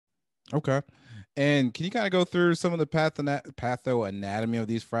Okay. And can you kind of go through some of the pathoanatomy of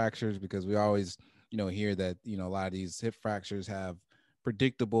these fractures? Because we always, hear that, a lot of these hip fractures have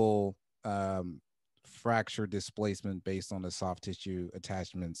predictable fracture displacement based on the soft tissue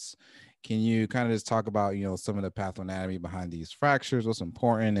attachments. Can you kind of just talk about, some of the pathoanatomy behind these fractures, what's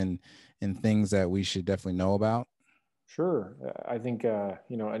important and things that we should definitely know about? Sure. I think,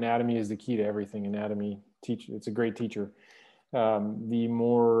 anatomy is the key to everything. It's a great teacher. The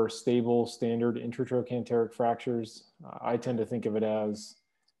more stable standard intertrochanteric fractures, I tend to think of it as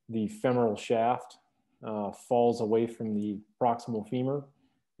the femoral shaft falls away from the proximal femur.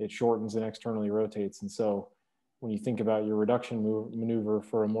 It shortens and externally rotates. And so when you think about your reduction maneuver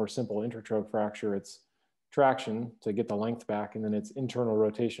for a more simple intertroch fracture, it's traction to get the length back, and then it's internal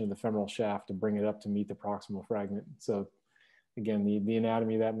rotation of the femoral shaft to bring it up to meet the proximal fragment. So again, the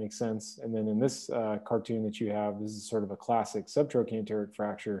anatomy, that makes sense. And then in this cartoon that you have, this is sort of a classic subtrochanteric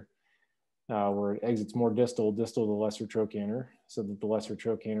fracture where it exits more distal to the lesser trochanter, so that the lesser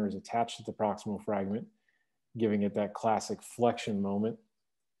trochanter is attached to the proximal fragment, giving it that classic flexion moment.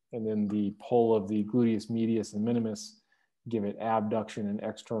 And then the pull of the gluteus medius and minimus give it abduction and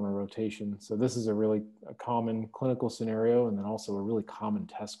external rotation. So this is a common clinical scenario, and then also a really common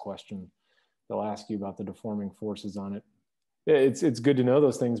test question. They'll ask you about the deforming forces on it. It's good to know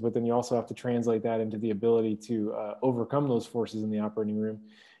those things, but then you also have to translate that into the ability to overcome those forces in the operating room.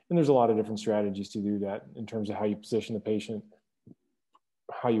 And there's a lot of different strategies to do that in terms of how you position the patient,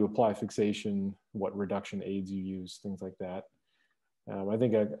 how you apply fixation, what reduction aids you use, things like that. I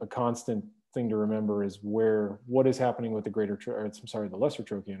think a constant thing to remember is what is happening with the lesser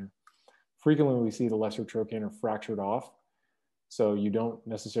trochanter. Frequently, we see the lesser trochanter fractured off, so you don't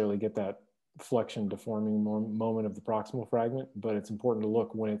necessarily get that flexion deforming moment of the proximal fragment, but it's important to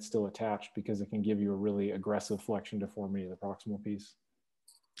look when it's still attached because it can give you a really aggressive flexion deformity of the proximal piece.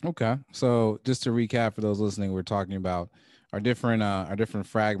 Okay. So just to recap for those listening, we're talking about our different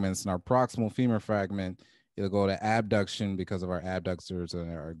fragments, and our proximal femur fragment, it'll go to abduction because of our abductors and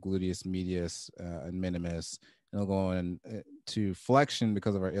our gluteus medius and minimus. It'll go to flexion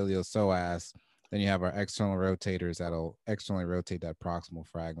because of our iliopsoas. Then you have our external rotators that'll externally rotate that proximal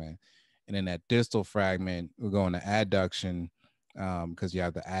fragment. And then that distal fragment will go into adduction because you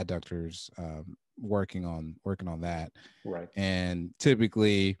have the adductors working on that. Right. And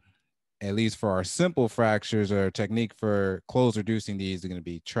typically, at least for our simple fractures, or technique for close reducing these are going to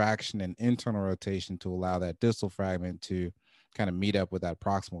be traction and internal rotation to allow that distal fragment to kind of meet up with that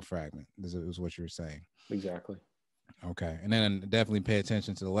proximal fragment. This is what you're saying. Exactly. Okay. And then definitely pay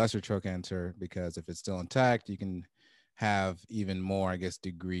attention to the lesser trochanter, because if it's still intact, you can have even more, I guess,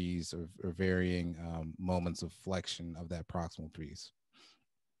 degrees or varying moments of flexion of that proximal piece.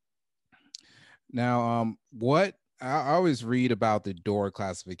 Now, what I always read about the door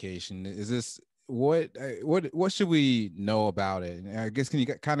classification is this what should we know about it? And I guess can you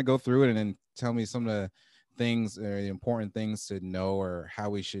kind of go through it and then tell me some of the things or the important things to know, or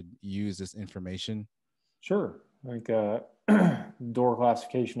how we should use this information? Sure. Like door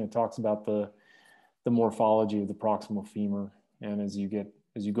classification, it talks about the morphology of the proximal femur, and as you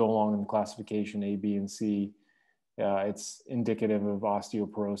go along in the classification A, B, and C, it's indicative of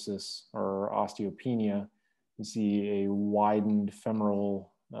osteoporosis or osteopenia. You see a widened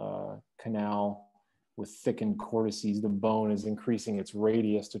femoral canal with thickened cortices. The bone is increasing its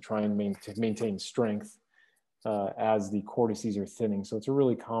radius to try and maintain strength as the cortices are thinning. So it's a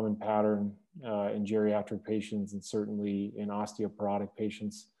really common pattern in geriatric patients and certainly in osteoporotic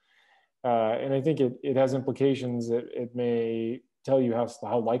patients. And I think it has implications. It may tell you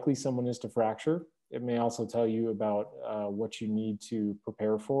how likely someone is to fracture. It may also tell you about what you need to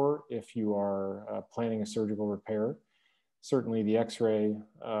prepare for if you are planning a surgical repair. Certainly, the X-ray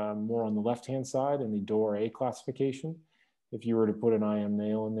more on the left-hand side in the door A classification. If you were to put an IM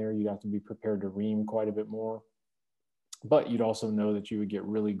nail in there, you'd have to be prepared to ream quite a bit more. But you'd also know that you would get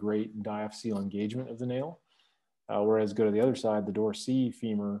really great diaphyseal engagement of the nail. Whereas go to the other side, the door C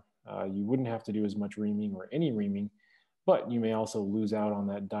femur, you wouldn't have to do as much reaming or any reaming, but you may also lose out on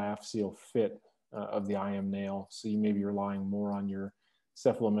that diaphyseal fit of the IM nail. So you may be relying more on your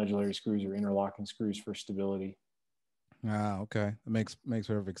cephalomedullary screws or interlocking screws for stability. Ah, okay. It makes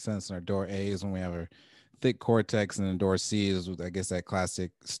perfect sense. And our door A is when we have our thick cortex, and then door C is, I guess, that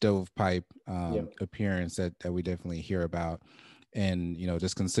classic stovepipe Yep. appearance that we definitely hear about. And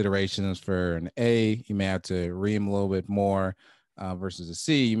just considerations for an A, you may have to ream a little bit more versus a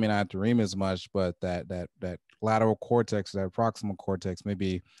C. You may not have to ream as much, but that lateral cortex, that proximal cortex, may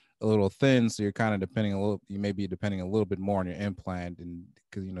be a little thin. So you're kind of depending a little. You may be depending a little bit more on your implant, and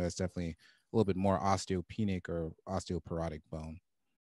because that's definitely a little bit more osteopenic or osteoporotic bone.